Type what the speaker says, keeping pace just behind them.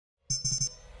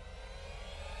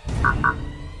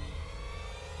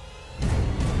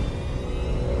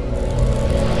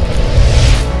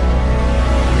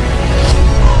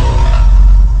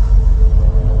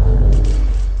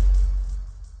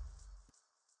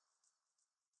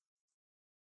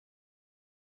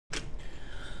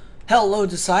Hello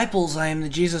disciples, I am the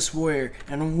Jesus Warrior,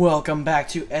 and welcome back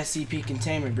to SCP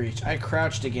Containment Breach. I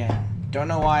crouched again. Don't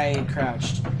know why I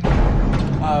crouched.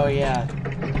 Oh yeah,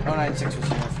 096 was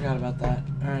here, I forgot about that.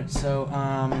 Alright, so,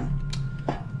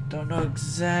 don't know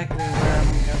exactly where I'm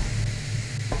going.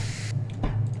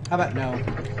 How about no?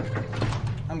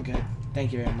 I'm good,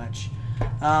 thank you very much.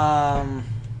 I'm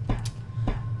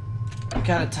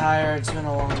kinda tired, it's been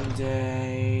a long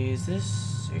day. Is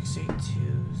this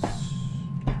 682's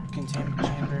containment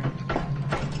chamber?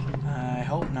 I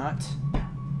hope not.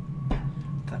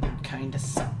 That would kinda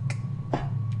suck.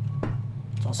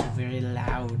 It's also very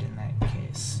loud in that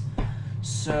case.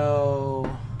 So...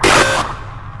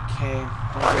 okay,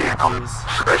 don't get confused.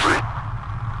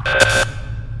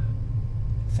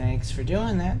 Thanks for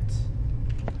doing that.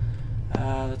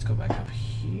 Let's go back up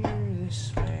here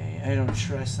this way. I don't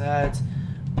trust that.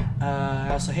 I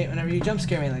also hate whenever you jump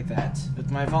scare me like that,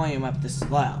 with my volume up this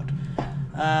loud.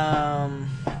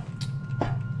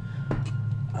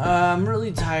 I'm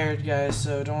really tired, guys,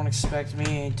 so don't expect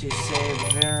me to say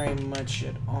very much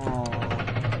at all,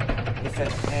 if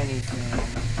at anything.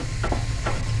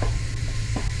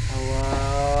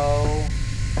 Hello?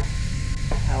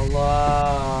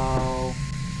 Hello?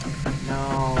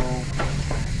 No.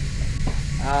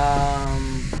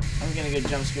 I'm gonna get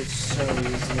jump scared so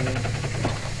easily.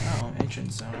 Oh,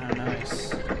 entrance zone, how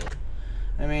nice.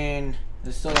 I mean,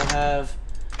 they still don't have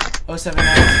 079's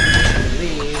permission to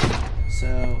leave,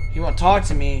 so he won't talk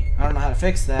to me. I don't know how to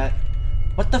fix that.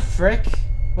 What the frick?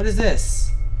 What is this?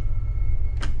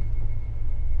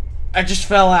 I just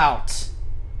fell out.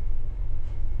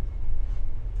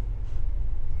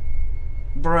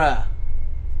 Bruh.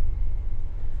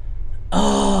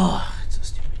 Oh, it's so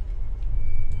stupid.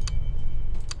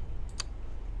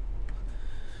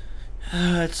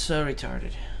 It's so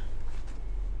retarded.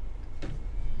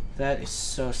 That is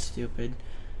so stupid.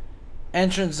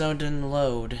 Entrance zone didn't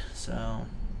load, so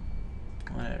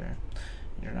whatever.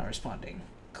 You're not responding.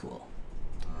 Cool.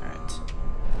 Alright.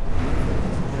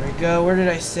 There we go. Where did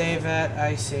I save at?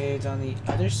 I saved on the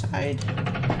other side.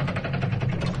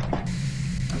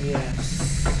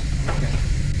 Yes. Okay.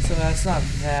 So that's not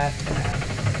that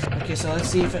bad. Okay, so let's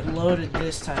see if it loaded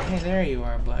this time. Hey, there you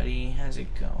are, buddy. How's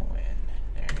it going?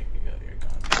 There you go. You're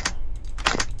gone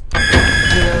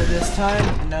now. Did you load this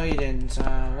time? No, you didn't.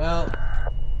 Well...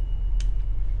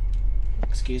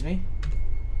 excuse me?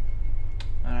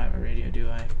 I don't have a radio, do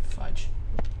I? Fudge.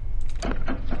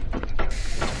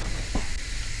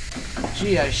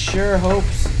 Gee, I sure hope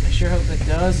that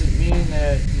doesn't mean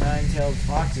that Nine-Tailed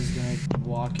Fox is gonna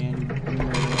walk in and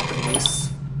murder my face.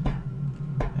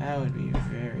 That would be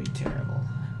very terrible.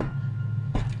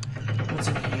 What's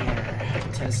in here?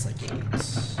 Tesla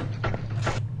gates.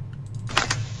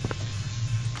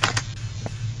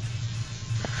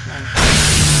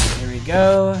 There we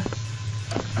go.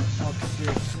 Up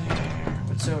through there.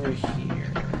 What's over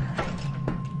here?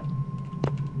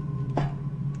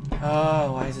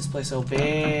 Oh, why is this place so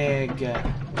big?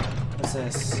 What's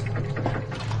this?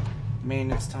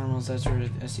 Maintenance tunnels, that's where the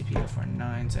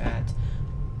SCP-049's at.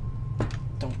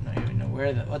 Even know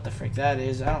where what the frick that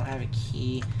is. I don't have a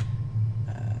key.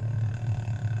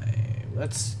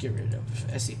 Let's get rid of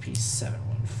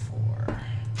SCP-714.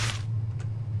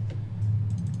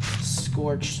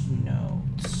 Scorched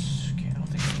notes. Okay, I don't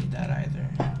think I need that either.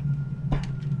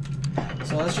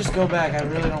 So let's just go back. I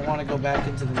really don't want to go back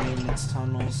into the maintenance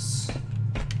tunnels.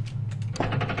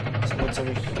 So what's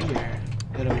over here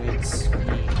that awaits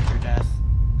me for death?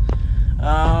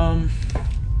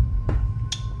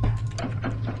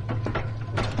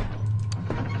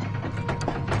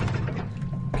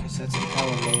 Okay, so that's an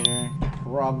elevator.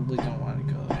 Probably don't want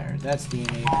to go there. That's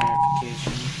DNA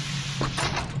verification.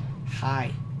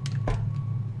 Hi.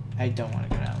 I don't want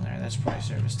to go down there. That's probably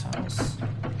service tunnels.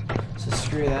 So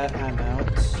screw that. I'm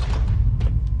out.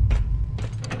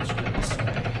 Let's go this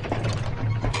way.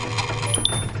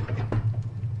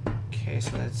 Okay,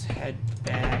 so let's head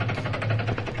back.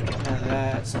 Now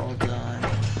that's all done.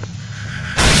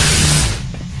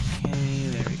 Okay,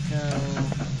 there we go.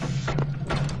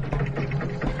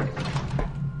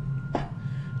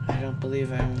 I don't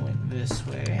believe I went this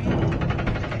way.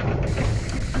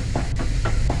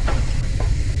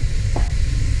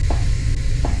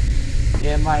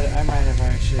 Yeah, I might have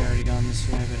actually already gone this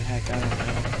way, but heck, I don't know.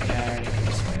 Yeah, I already went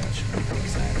this way. That should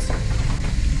close that.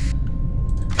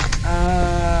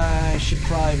 I should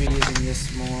probably be using this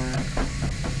more.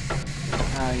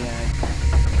 Oh yeah.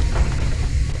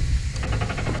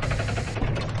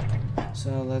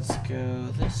 So let's go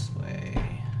this way.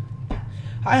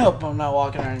 I hope I'm not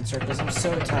walking around in circles. I'm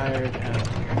so tired out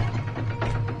here.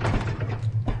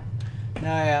 No,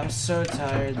 yeah, I'm so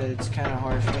tired that it's kind of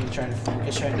hard for me to try to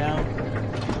focus right now.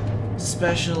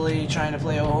 Especially trying to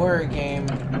play a horror game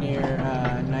near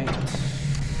night.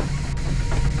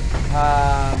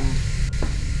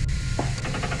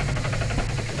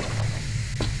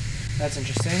 That's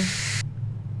interesting.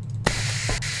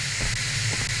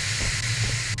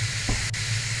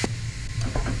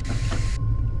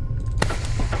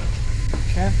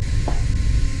 Okay.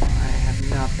 I have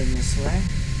not been this way.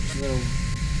 Just a little...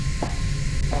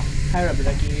 Oh, hi Rubber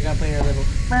Ducky, you gotta play your little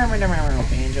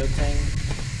banjo thing.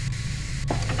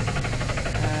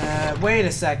 Wait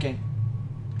a second.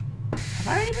 Have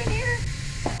I already been here?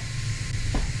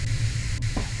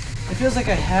 It feels like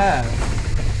I have.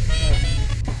 Oh,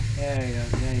 there you go.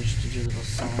 Yeah, you just did your little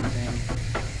song thing.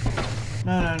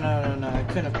 No. I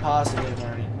couldn't have possibly have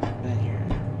already been here.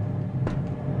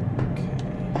 Okay.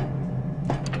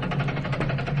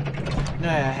 No,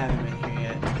 I haven't been here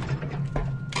yet.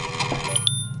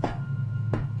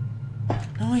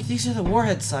 No, wait, these are the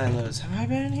warhead silos. Have I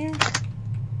been in here?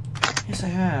 Yes, I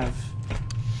have.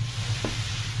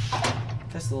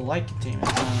 That's the light containment.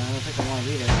 No, I don't think I want to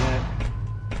be there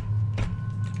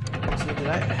yet. So did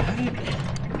I... How did...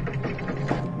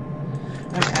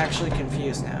 I'm actually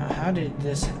confused now. How did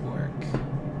this work?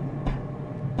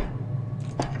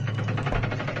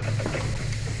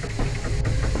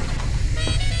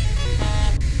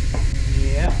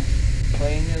 Yep.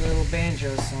 Playing your little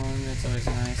banjo song. That's always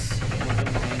nice.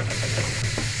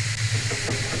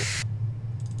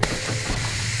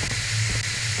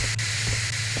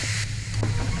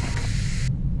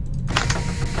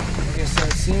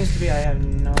 Seems to be I have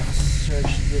not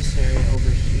searched this area over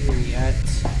here yet.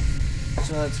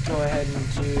 So let's go ahead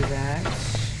and do that.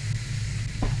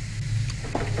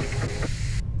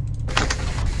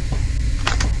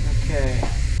 Okay.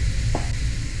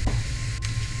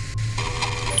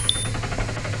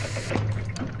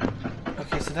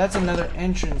 Okay, so that's another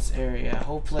entrance area.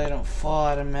 Hopefully I don't fall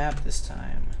out of map this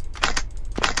time.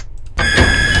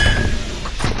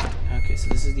 Okay, so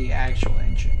this is the actual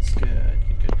entrance. Good.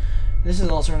 This is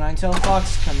also where Nine-Tailed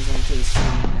Fox comes into the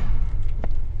scene.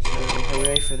 So,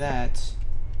 hooray for that.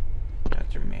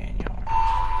 Dr. Manuel.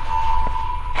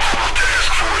 Task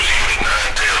Force Unit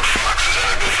Nine-Tailed Fox has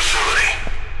entered the facility.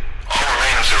 All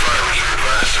remaining survivors are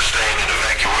advised to stay in an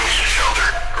evacuation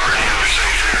shelter or any other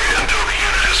safe area until the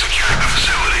unit has secured the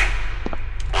facility.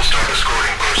 We'll start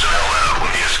escorting personnel out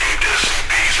when the escaped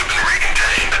SCPs have been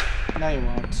recontained. No, you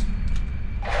won't.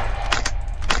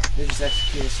 They just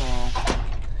execute us all.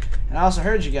 And I also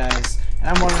heard you guys,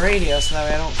 and I'm on radio so that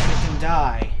way I don't freaking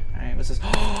die. Alright, what's this?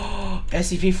 Oh,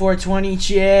 SCP-420,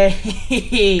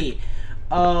 yay!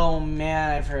 Oh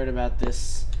man, I've heard about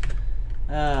this.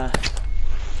 Yep.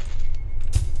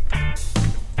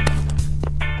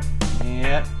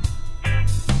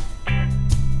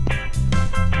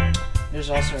 There's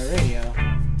also a radio.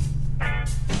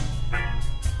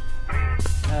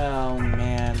 Oh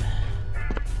man.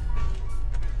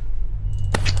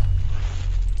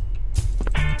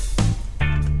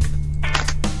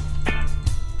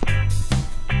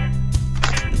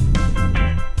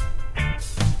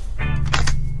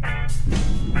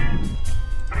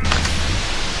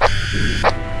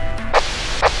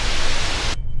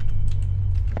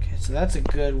 That's a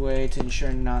good way to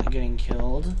ensure not getting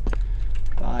killed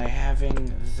by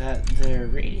having that there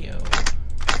radio.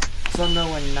 So I'll know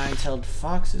when Nine-Tailed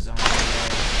Fox is on the way.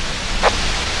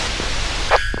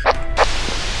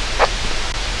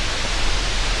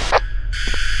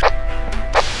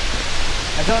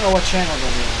 I don't know what channel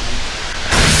they'll be on.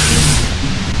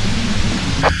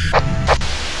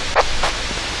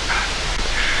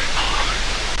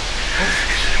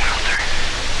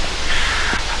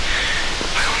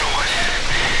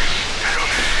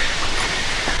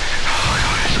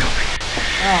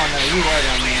 Oh no, you are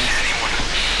down there.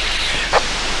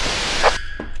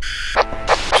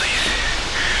 Please.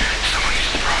 Someone needs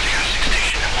to broadcasting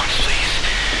station at once, please.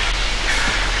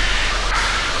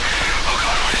 Oh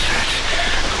god, what is that?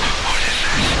 What is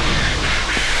that?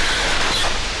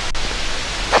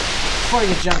 Before I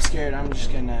get jump scared, I'm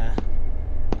just gonna...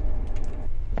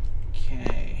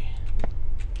 Okay.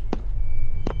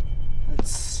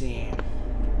 Let's see.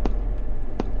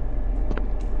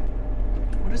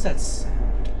 What is that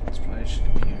sound? It's probably just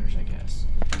computers, I guess.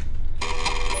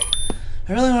 I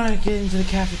really want to get into the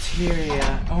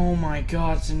cafeteria. Oh my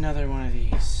god, it's another one of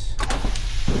these.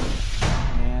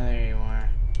 Yeah, there you are.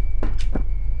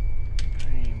 Where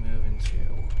are you moving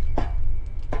to?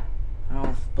 I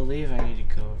don't believe I need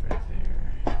to go over there.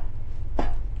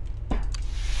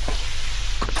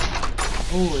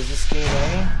 Oh, is this gate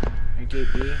A? Or gate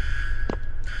B?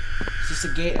 Is this a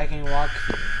gate I can walk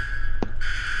through?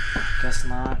 Guess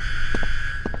not.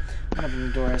 I'm gonna open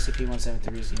the door.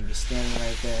 SCP-173 is gonna be standing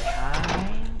right there.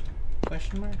 Hi?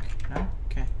 Question mark? No?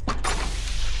 Okay.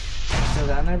 Still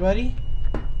down there, buddy?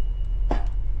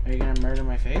 Are you gonna murder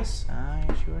my face? Ah,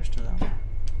 yes, you are still down there.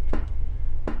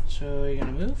 So, you're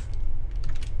gonna move?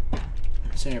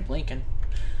 So you're blinking.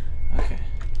 Okay.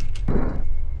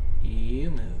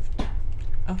 You moved.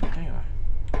 Oh, there you are.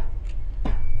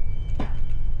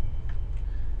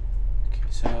 Okay,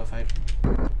 so if I...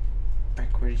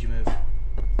 Frick, where did you move?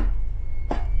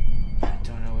 I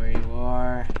don't know where you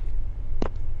are.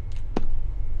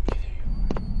 Okay, there you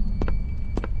are.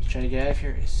 Just try to get out of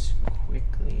here as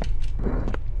quickly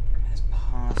as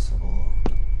possible.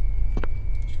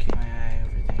 Just keep my eye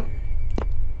over there.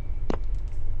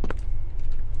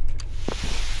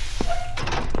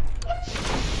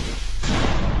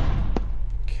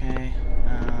 Okay,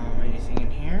 anything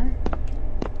in here?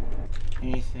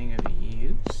 Anything of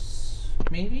use?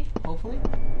 Maybe? Hopefully?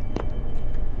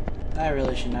 I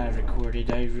really should not have recorded.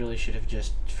 I really should have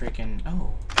just freaking...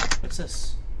 Oh, what's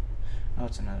this? Oh,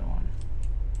 it's another one.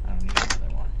 I don't need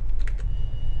another one.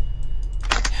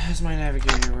 How's my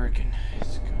navigator working?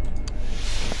 It's going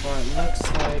so far. It looks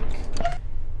like...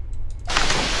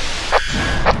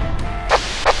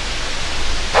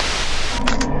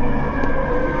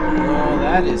 Oh,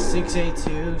 that is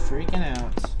 682 freaking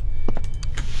out.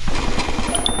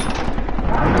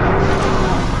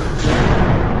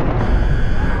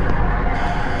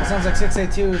 That sounds like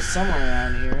 682 is somewhere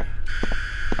around here.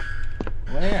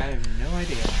 Where? I have no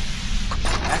idea.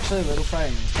 Actually a little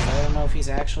frightened, because I don't know if he's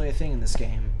actually a thing in this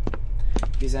game.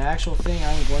 If he's an actual thing,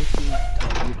 I'm going to be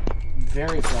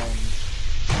very frightened.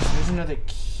 So there's another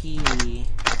key.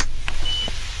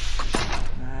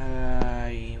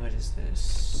 What is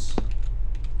this?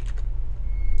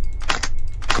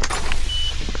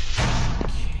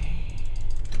 Okay.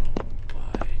 Don't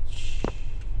budge.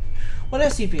 What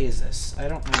SCP is this? I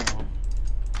don't know.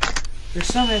 There's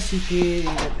some SCP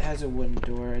that has a wooden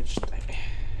door. It's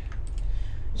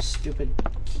just stupid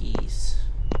keys.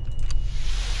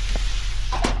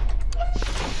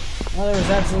 Well, there was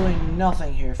absolutely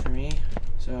nothing here for me,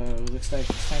 so it looks like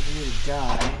it's time for me to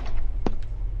die.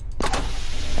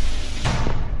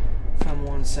 From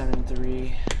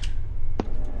 173.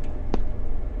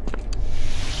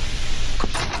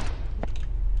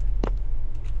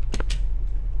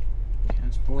 Okay,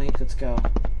 let's blink, let's go. I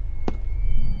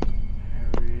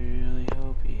really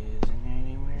hope he isn't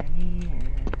anywhere near.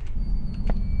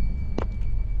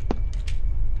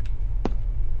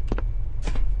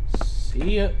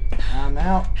 See ya. I'm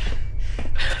out.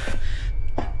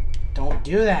 Don't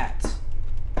do that.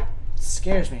 It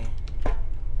scares me.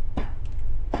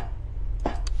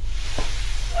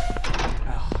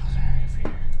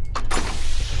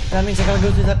 That means I gotta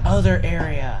go through that other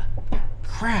area.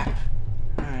 Crap.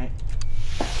 Alright.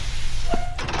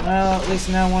 Well, at least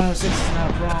now 106 is not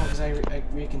a problem because I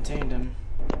recontained him.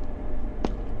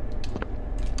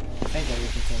 I think I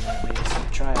recontained him at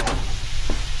least. Try it.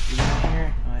 You down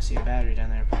here? Oh, I see a battery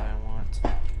down there. Probably I want.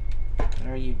 But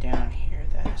are you down here?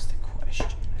 That is the question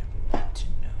I want to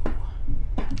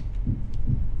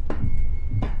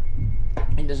know.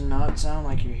 It does not sound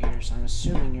like you're here, so I'm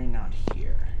assuming you're not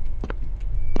here.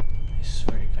 I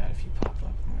swear to God, if you pop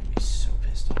up, I'm gonna be so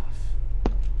pissed off.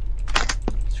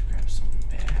 Let's grab some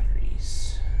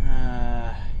batteries.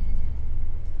 I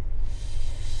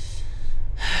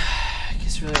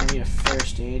guess really I need a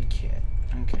first aid kit.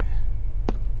 Okay.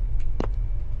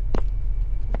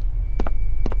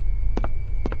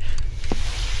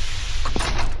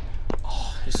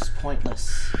 Oh, this is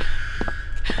pointless.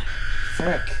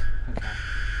 Frick. Okay.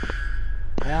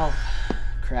 Well,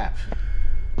 crap.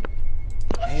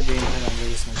 I hate being put on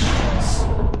really much stress.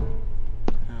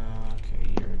 Okay,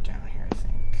 you're down here, I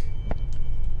think.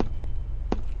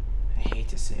 I hate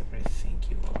to say it, but I think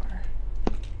you are.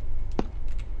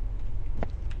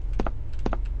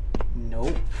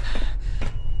 Nope.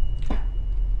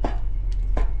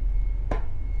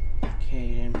 Okay,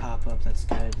 you didn't pop up, that's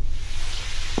good.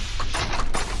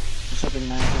 Let's hope a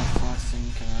 9-point Fox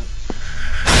didn't come up.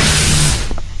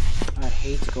 I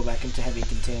hate to go back into heavy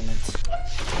containment.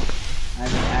 I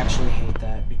would actually hate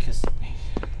that because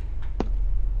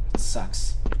it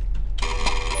sucks.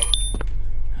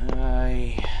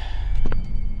 I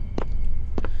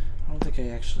don't think I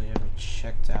actually ever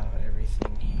checked out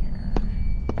everything here.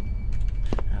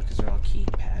 No, because they're all key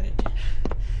padded.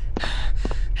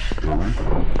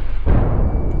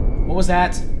 What was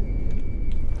that?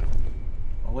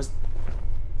 What was...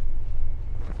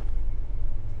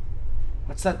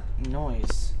 What's that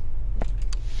noise?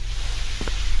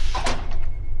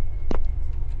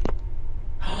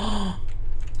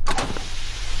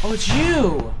 Oh, it's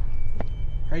you!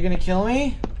 Are you gonna kill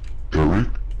me? Eric?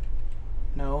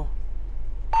 No.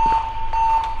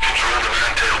 Control the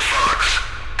nine-tailed fox.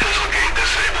 Diesel gate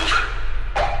disabled.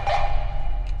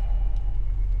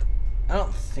 I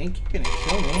don't think you're gonna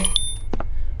kill me.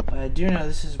 But I do know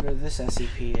this is where this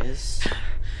SCP is.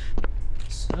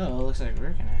 So, it looks like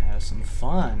we're gonna have some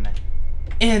fun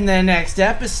in the next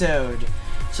episode.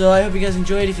 So, I hope you guys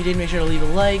enjoyed. If you did, make sure to leave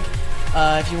a like.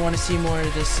 If you want to see more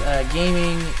of this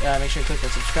gaming, make sure to click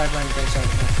that subscribe button. Thanks so much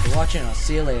for watching, and I'll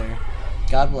see you later.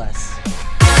 God bless.